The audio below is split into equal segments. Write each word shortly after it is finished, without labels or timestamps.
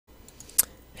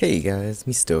Hey guys,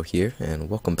 Misuto here, and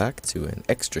welcome back to an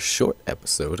extra short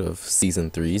episode of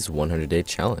Season 3's 100 Day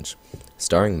Challenge,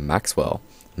 starring Maxwell,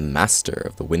 master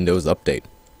of the Windows Update.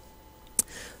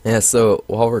 Yeah, so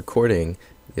while recording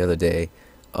the other day,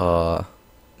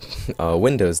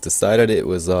 Windows decided it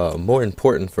was more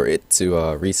important for it to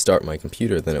restart my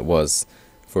computer than it was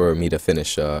for me to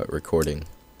finish recording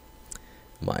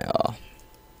my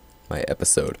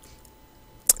episode.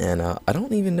 And I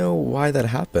don't even know why that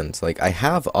happened. Like, I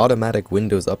have automatic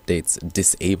Windows updates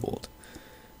disabled.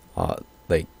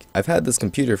 I've had this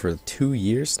computer for 2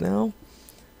 years now.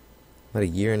 About a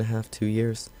year and a half, 2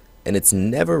 years. And it's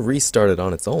never restarted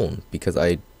on its own because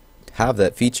I have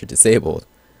that feature disabled.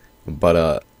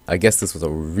 But I guess this was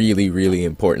a really, really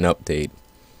important update.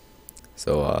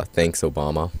 So thanks,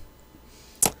 Obama.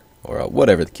 Or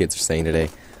whatever the kids are saying today.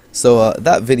 So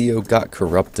that video got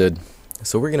corrupted.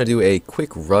 So we're going to do a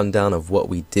quick rundown of what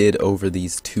we did over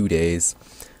these 2 days.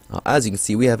 As you can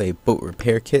see, we have a boat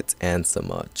repair kit and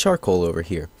some charcoal over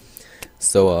here.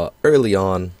 So early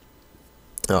on,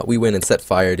 we went and set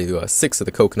fire to 6 of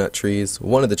the coconut trees.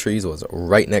 One of the trees was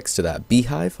right next to that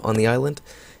beehive on the island,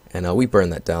 and we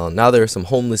burned that down. Now there are some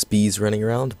homeless bees running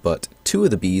around, but 2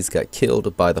 of the bees got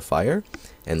killed by the fire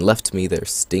and left me their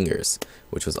stingers,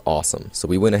 which was awesome. So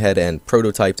we went ahead and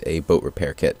prototyped a boat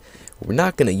repair kit. We're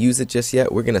not going to use it just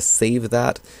yet. We're going to save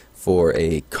that for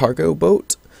a cargo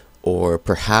boat or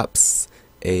perhaps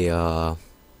an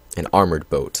armored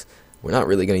boat. We're not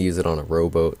really going to use it on a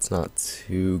rowboat. It's not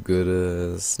too good.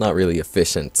 It's not really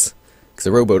efficient because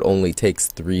a rowboat only takes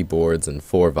 3 boards and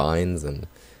 4 vines, and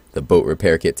the boat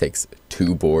repair kit takes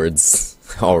 2 boards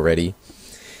already,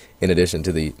 in addition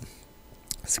to the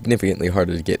significantly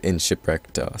harder to get in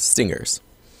shipwrecked stingers.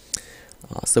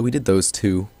 So we did those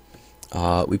 2.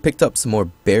 We picked up some more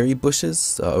berry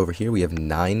bushes over here. We have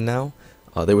 9 now.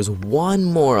 There was 1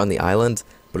 more on the island,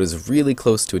 but it was really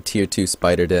close to a tier 2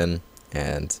 spider den,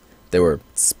 and there were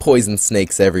poison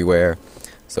snakes everywhere.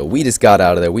 So we just got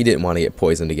out of there. We didn't want to get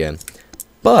poisoned again.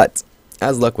 But,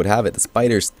 as luck would have it, the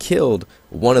spiders killed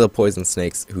one of the poison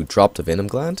snakes who dropped a venom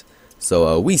gland.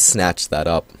 So we snatched that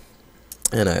up.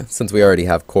 And since we already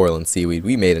have coral and seaweed,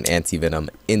 we made an anti-venom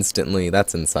instantly.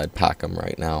 That's inside Packham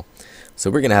right now. So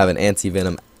we're going to have an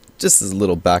anti-venom just as a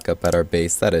little backup at our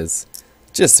base. That is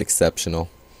just exceptional.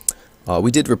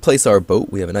 We did replace our boat.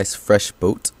 We have a nice fresh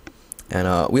boat.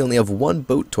 And we only have 1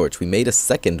 boat torch. We made a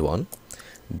second one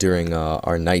during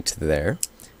our night there.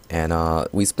 And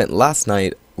we spent last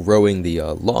night rowing the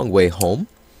long way home.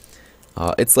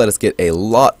 It's let us get a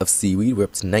lot of seaweed. We're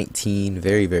up to 19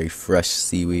 very, very fresh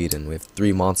seaweed, and we have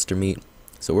 3 monster meat.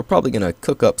 So we're probably going to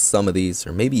cook up some of these,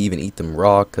 or maybe even eat them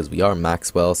raw, because we are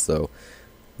Maxwell, so,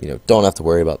 don't have to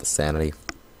worry about the sanity.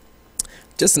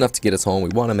 Just enough to get us home. We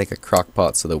want to make a crock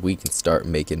pot so that we can start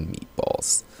making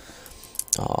meatballs.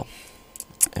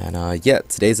 Yeah,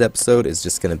 today's episode is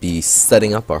just going to be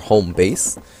setting up our home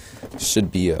base.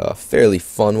 Should be a fairly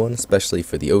fun one, especially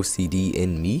for the OCD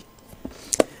in me.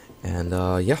 And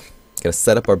yeah, gonna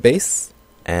set up our base,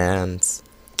 and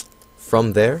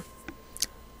from there,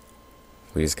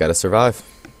 we just gotta survive.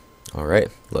 Alright,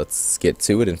 let's get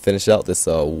to it and finish out this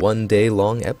 1 day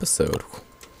long episode.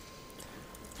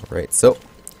 Alright, so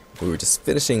we were just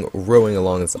finishing rowing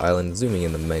along this island, zooming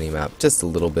in the mini-map just a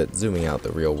little bit, zooming out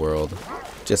the real world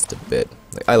just a bit.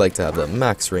 I like to have the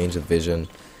max range of vision,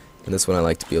 and this one I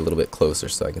like to be a little bit closer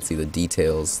so I can see the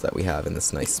details that we have in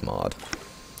this nice mod.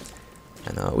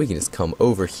 And we can just come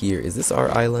over here. Is this our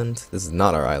island? This is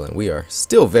not our island. We are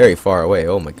still very far away.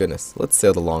 Oh my goodness. Let's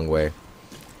sail the long way.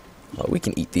 We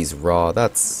can eat these raw.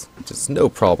 That's just no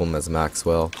problem as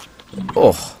Maxwell.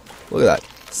 Oh, look at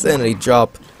that. Sanity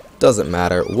drop. Doesn't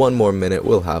matter. 1 more minute.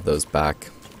 We'll have those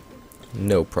back.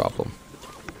 No problem.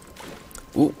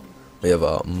 Ooh, we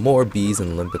have more bees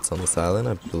and limpets on this island.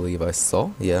 I believe I saw.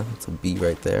 Yeah, it's a bee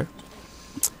right there.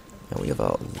 And we have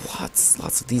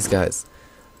lots of these guys.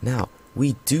 Now,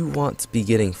 we do want to be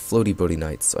getting floaty boaty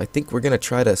nights, so I think we're going to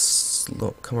try to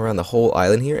come around the whole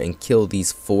island here and kill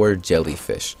these 4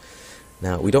 jellyfish.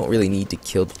 Now, we don't really need to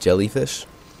kill the jellyfish.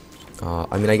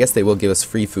 I mean, I guess they will give us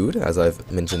free food, as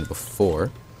I've mentioned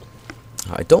before.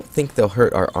 I don't think they'll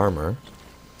hurt our armor,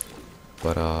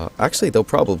 but actually they'll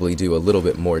probably do a little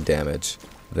bit more damage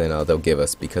than they'll give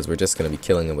us, because we're just going to be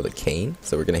killing them with a cane,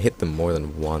 so we're going to hit them more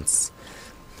than once.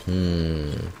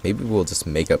 Maybe we'll just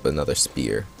make up another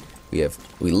spear.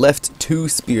 We left 2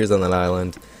 spears on that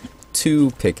island,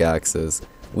 2 pickaxes.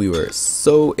 We were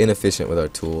so inefficient with our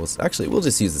tools. Actually, we'll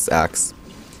just use this axe.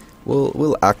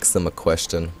 We'll ask them a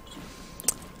question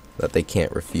that they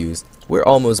can't refuse. We're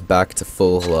almost back to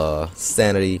full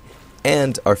sanity,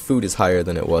 And our food is higher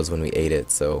than it was when we ate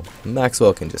it, so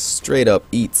Maxwell can just straight up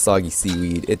eat soggy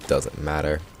seaweed. It doesn't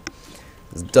matter.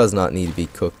 This does not need to be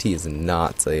cooked. He is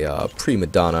not a prima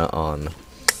donna on,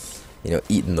 you know,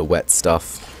 eating the wet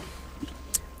stuff.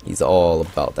 He's all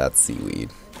about that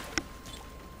seaweed.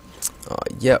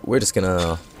 Yeah, we're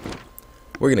gonna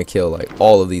kill like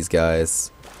all of these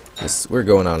guys. We're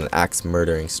going on an axe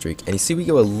murdering streak, and you see we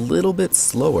go a little bit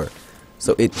slower.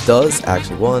 So it does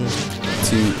actually 1,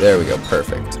 2, there we go,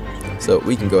 perfect. So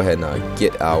we can go ahead and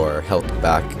get our health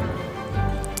back.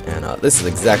 And this is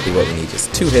exactly what we need,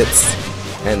 just 2 hits,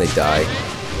 and they die.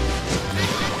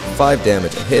 5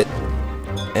 damage a hit,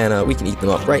 and we can eat them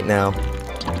up right now.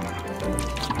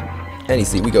 And you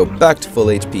see, we go back to full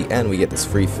HP, and we get this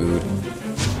free food.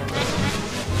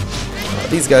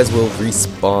 These guys will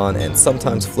respawn, and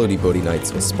sometimes floaty boaty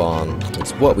knights will spawn, which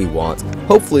is what we want.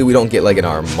 Hopefully we don't get like an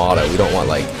armada. We don't want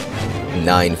like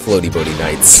 9 floaty boaty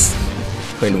knights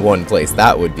in one place.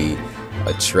 That would be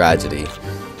a tragedy.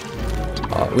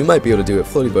 We might be able to do it.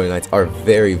 Floaty boaty knights are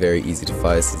very, very easy to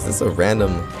fight. Is this a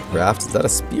random raft? Is that a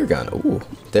spear gun? Ooh,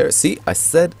 there. See, I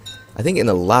think in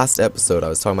the last episode I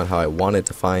was talking about how I wanted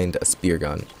to find a spear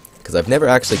gun, because I've never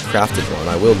actually crafted one.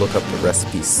 I will look up the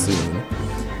recipe soon.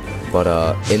 But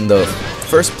in the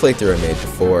first playthrough I made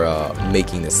before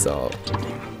making this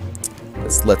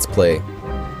Let's Play,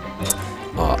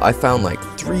 I found like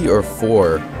 3 or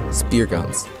 4 spear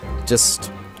guns just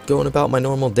going about my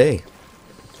normal day.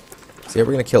 So yeah,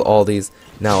 we're going to kill all these.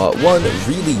 Now, one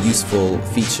really useful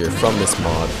feature from this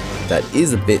mod that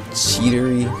is a bit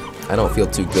cheatery, I don't feel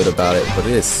too good about it, but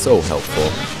it is so helpful,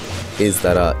 is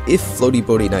that if floaty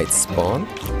boaty knights spawn,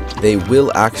 they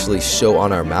will actually show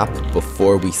on our map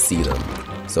before we see them.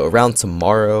 So around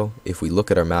tomorrow, if we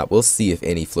look at our map, we'll see if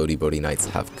any floaty boaty knights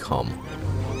have come.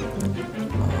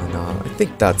 No, I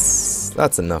think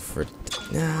that's enough for...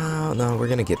 No, we're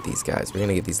gonna get these guys. We're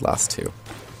gonna get these last 2.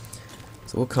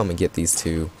 So we'll come and get these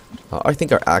 2. I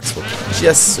think our axe will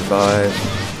just survive.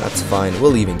 That's fine.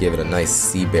 We'll even give it a nice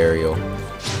sea burial.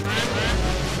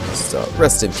 Just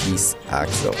rest in peace,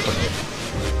 axe.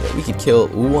 Yeah, we could kill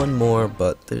 1 more,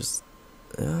 but there's...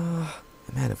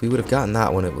 man, if we would have gotten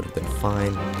that one, it would have been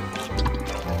fine.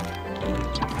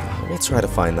 We'll try to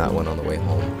find that one on the way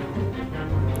home.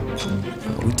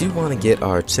 We do want to get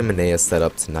our chimenea set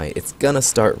up tonight. It's gonna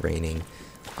start raining.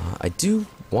 I do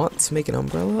want to make an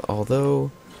umbrella,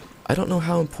 although I don't know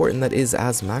how important that is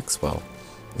as Maxwell.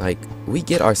 Like, we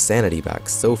get our sanity back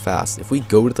so fast. If we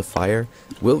go to the fire,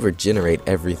 we'll regenerate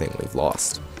everything we've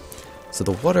lost. So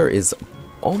the water is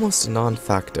almost a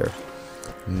non-factor.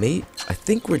 I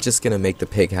think we're just gonna make the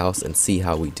pig house and see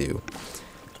how we do.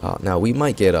 Now we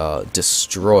might get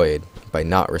destroyed by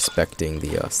not respecting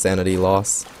the sanity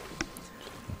loss,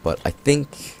 but I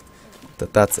think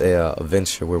that that's a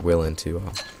venture we're willing to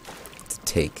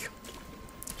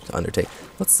undertake.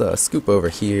 Let's scoop over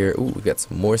here. Ooh, we got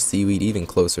some more seaweed, even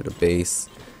closer to base.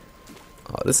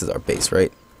 This is our base,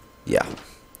 right? Yeah.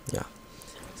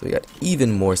 So we got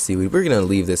even more seaweed. We're gonna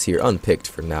leave this here unpicked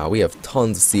for now. We have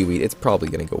tons of seaweed. It's probably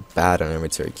gonna go bad on our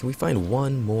inventory. Can we find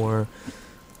 1 more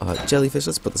jellyfish?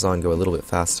 Let's put this on and go a little bit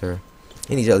faster.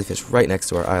 Any jellyfish right next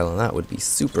to our island, that would be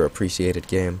super appreciated,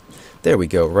 game. There we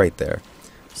go, right there.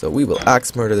 So we will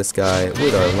axe murder this guy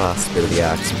with our last bit of the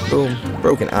axe. Boom,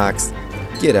 broken axe.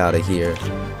 Get out of here.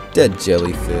 Dead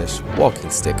jellyfish, walking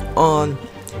stick on,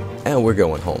 and we're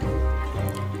going home.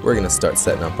 We're gonna start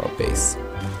setting up our base.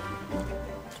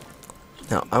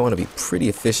 Now, I want to be pretty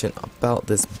efficient about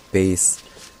this base.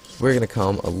 We're going to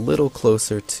come a little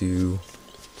closer to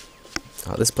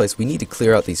this place. We need to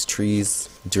clear out these trees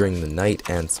during the night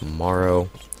and tomorrow.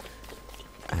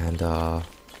 And, yeah,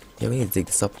 we need to dig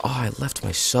this up. Oh, I left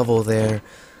my shovel there.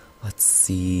 Let's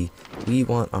see. We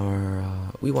want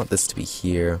this to be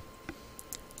here.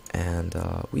 And,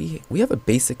 we have a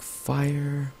basic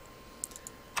fire.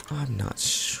 I'm not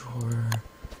sure.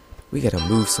 We got to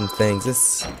move some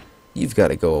things. You've got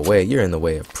to go away. You're in the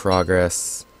way of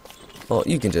progress. Well,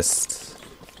 you can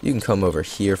come over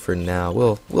here for now.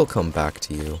 We'll come back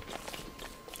to you.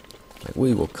 Like,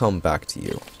 we will come back to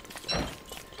you.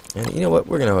 And you know what?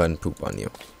 We're gonna go ahead and poop on you,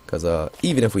 because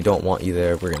even if we don't want you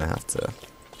there, we're gonna have to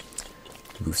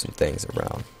move some things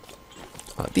around.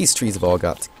 These trees have all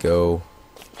got to go,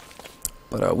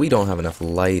 but we don't have enough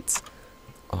light.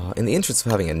 In the interest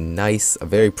of having a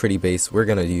very pretty base, we're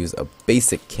gonna use a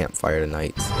basic campfire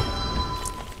tonight.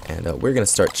 And we're going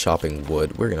to start chopping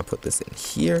wood. We're going to put this in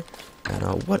here.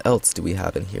 And what else do we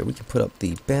have in here? We can put up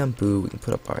the bamboo. We can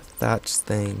put up our thatch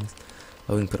things.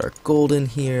 We can put our gold in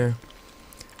here.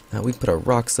 We can put our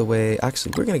rocks away.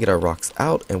 Actually, we're going to get our rocks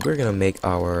out, and we're going to make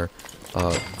our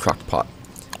crock pot.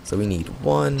 So we need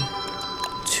 1,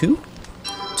 2?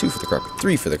 2 for the crock,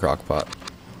 3 for the crock pot.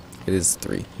 It is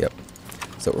 3, yep.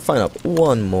 So we're finding up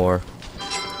 1 more.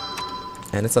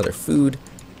 And it's under food.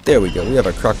 There we go, we have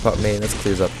our crock pot made. That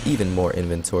clears up even more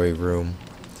inventory room.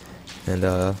 And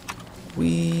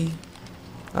we're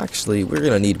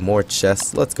gonna need more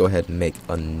chests. Let's go ahead and make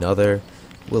another.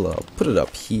 We'll put it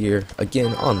up here,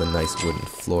 again on the nice wooden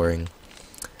flooring.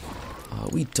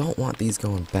 We don't want these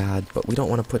going bad, but we don't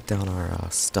want to put down our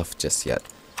stuff just yet.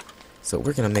 So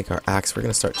we're gonna make our axe. We're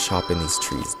gonna start chopping these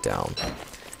trees down.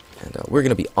 And we're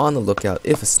gonna be on the lookout.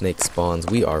 If a snake spawns,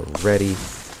 we are ready.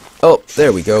 Oh,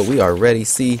 there we go. We are ready.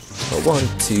 See? 1,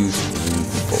 2, 3,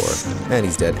 4. And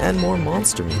he's dead. And more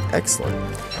monster meat. Excellent.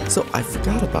 So I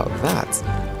forgot about that.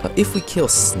 If we kill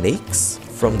snakes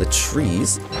from the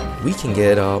trees, we can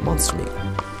get monster meat.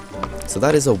 So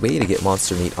that is a way to get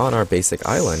monster meat on our basic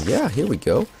island. Yeah, here we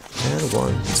go. And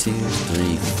 1, 2,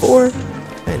 3, 4.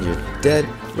 And you're dead.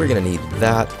 We're going to need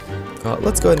that.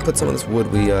 Let's go ahead and put some of this wood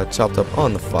we chopped up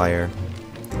on the fire.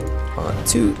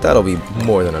 2, that'll be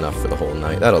more than enough for the whole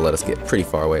night. That'll let us get pretty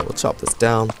far away. We'll chop this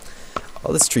down.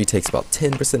 This tree takes about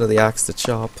 10% of the axe to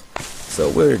chop. So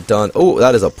we're done. Oh,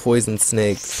 that is a poison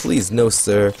snake. Please, no,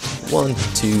 sir. 1,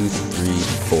 2, 3,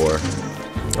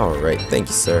 4. Alright, thank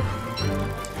you, sir.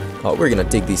 We're going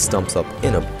to dig these stumps up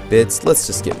in a bit. So let's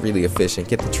just get really efficient,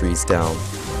 get the trees down.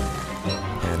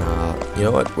 And you know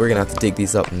what? We're going to have to dig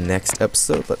these up next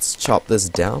episode. Let's chop this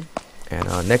down.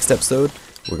 And next episode,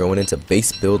 we're going into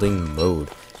base building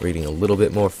mode. We're eating a little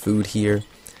bit more food here.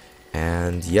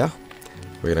 And yeah,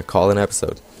 we're going to call it an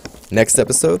episode. Next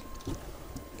episode,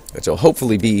 which will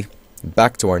hopefully be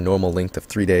back to our normal length of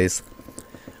 3 days,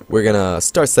 we're going to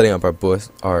start setting up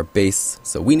our base.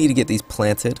 So we need to get these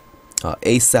planted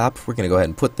ASAP. We're going to go ahead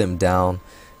and put them down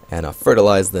and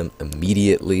fertilize them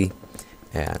immediately.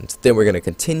 And then we're going to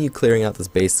continue clearing out this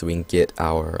base so we can get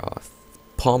our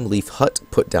palm leaf hut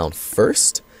put down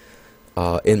first.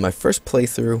 In my first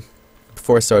playthrough,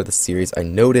 before I started the series, I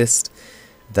noticed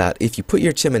that if you put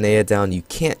your chimenea down, you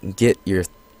can't get your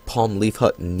palm leaf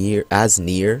hut near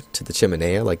to the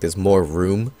chimenea. Like, there's more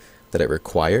room that it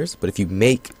requires. But if you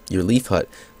make your leaf hut,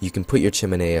 you can put your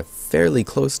chimenea fairly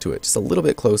close to it, just a little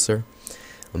bit closer.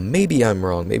 Maybe I'm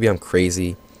wrong, maybe I'm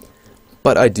crazy,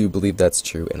 but I do believe that's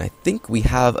true. And I think we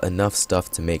have enough stuff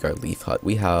to make our leaf hut.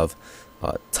 We have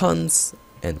tons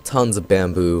and tons of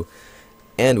bamboo,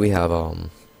 and we have all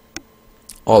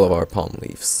of our palm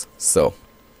leaves. So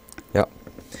yeah,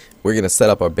 we're gonna set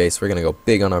up our base. We're gonna go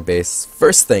big on our base.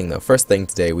 First thing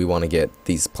today, we want to get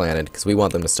these planted because we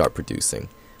want them to start producing.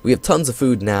 We have tons of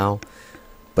food now,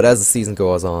 but as the season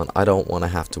goes on, I don't want to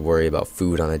have to worry about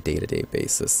food on a day-to-day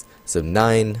basis. So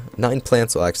nine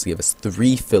plants will actually give us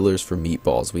 3 fillers for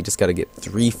meatballs. We just got to get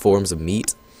 3 forms of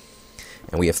meat,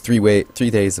 and we have 3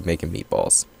 days of making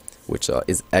meatballs, which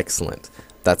is excellent.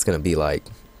 That's gonna be like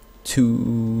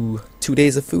 2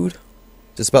 days of food,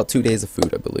 just about 2 days of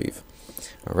food, I believe.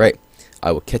 All right,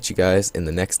 I will catch you guys in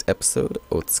the next episode.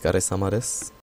 Otsukare-sama desu.